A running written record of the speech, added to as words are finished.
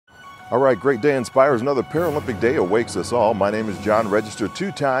All right, great day inspires. Another Paralympic day awakes us all. My name is John Register,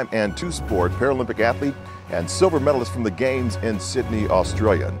 two-time and two-sport Paralympic athlete and silver medalist from the Games in Sydney,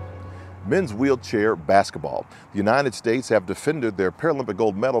 Australia. Men's wheelchair basketball. The United States have defended their Paralympic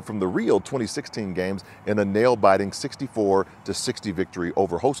gold medal from the Rio 2016 Games in a nail-biting 64-60 victory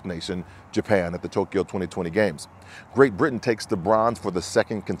over host nation Japan at the Tokyo 2020 Games. Great Britain takes the bronze for the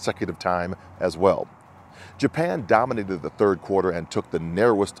second consecutive time as well. Japan dominated the third quarter and took the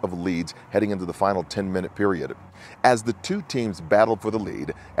narrowest of leads heading into the final 10-minute period. As the two teams battled for the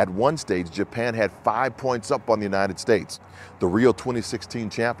lead, at one stage Japan had 5 points up on the United States. The Rio 2016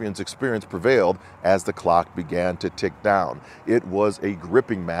 champions' experience prevailed as the clock began to tick down. It was a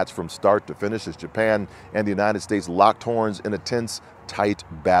gripping match from start to finish as Japan and the United States locked horns in a tense, tight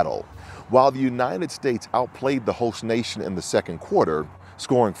battle. While the United States outplayed the host nation in the second quarter,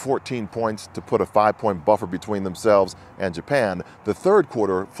 scoring 14 points to put a 5-point buffer between themselves and Japan, the third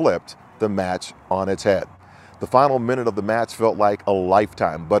quarter flipped the match on its head. The final minute of the match felt like a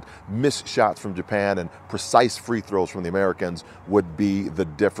lifetime, but missed shots from Japan and precise free throws from the Americans would be the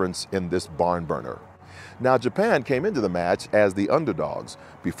difference in this barn burner. Now, Japan came into the match as the underdogs.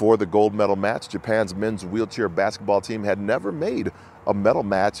 Before the gold medal match, Japan's men's wheelchair basketball team had never made a medal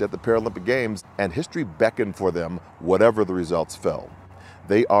match at the Paralympic Games, and history beckoned for them whatever the results fell.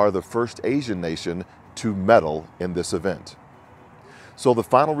 They are the first Asian nation to medal in this event. So the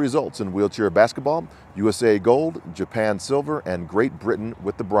final results in wheelchair basketball: USA gold, Japan silver, and Great Britain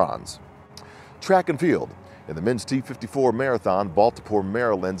with the bronze. Track and field. In the men's T54 marathon, Baltimore,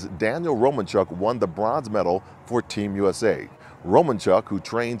 Maryland's Daniel Romanchuk won the bronze medal for Team USA. Romanchuk, who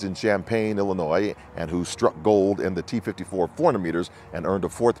trains in Champaign, Illinois, and who struck gold in the T54 400 meters and earned a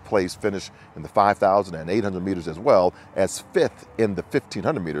fourth place finish in the 5,000 and 800 meters as well as fifth in the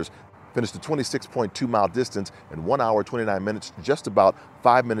 1,500 meters, finished a 26.2 mile distance in 1 hour 29 minutes, just about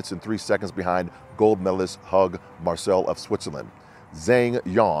 5 minutes and 3 seconds behind gold medalist Hug Marcel of Switzerland. Zhang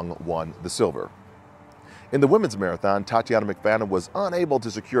Yong won the silver. In the women's marathon, Tatyana McFadden was unable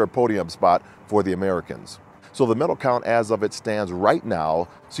to secure a podium spot for the Americans. So the medal count as of it stands right now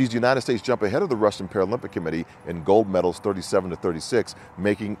sees the United States jump ahead of the Russian Paralympic Committee in gold medals 37-36,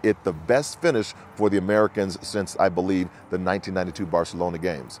 making it the best finish for the Americans since, I believe, the 1992 Barcelona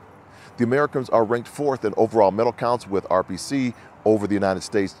Games. The Americans are ranked fourth in overall medal counts with RPC over the United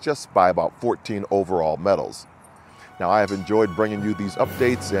States just by about 14 overall medals. Now, I have enjoyed bringing you these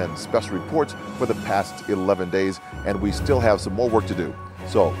updates and special reports for the past 11 days, and we still have some more work to do.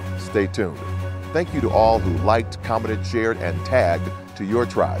 So stay tuned. Thank you to all who liked, commented, shared, and tagged to your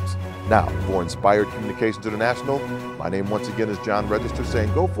tribes. Now, for Inspired Communications International, my name once again is John Register,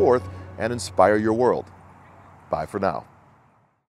 saying go forth and inspire your world. Bye for now.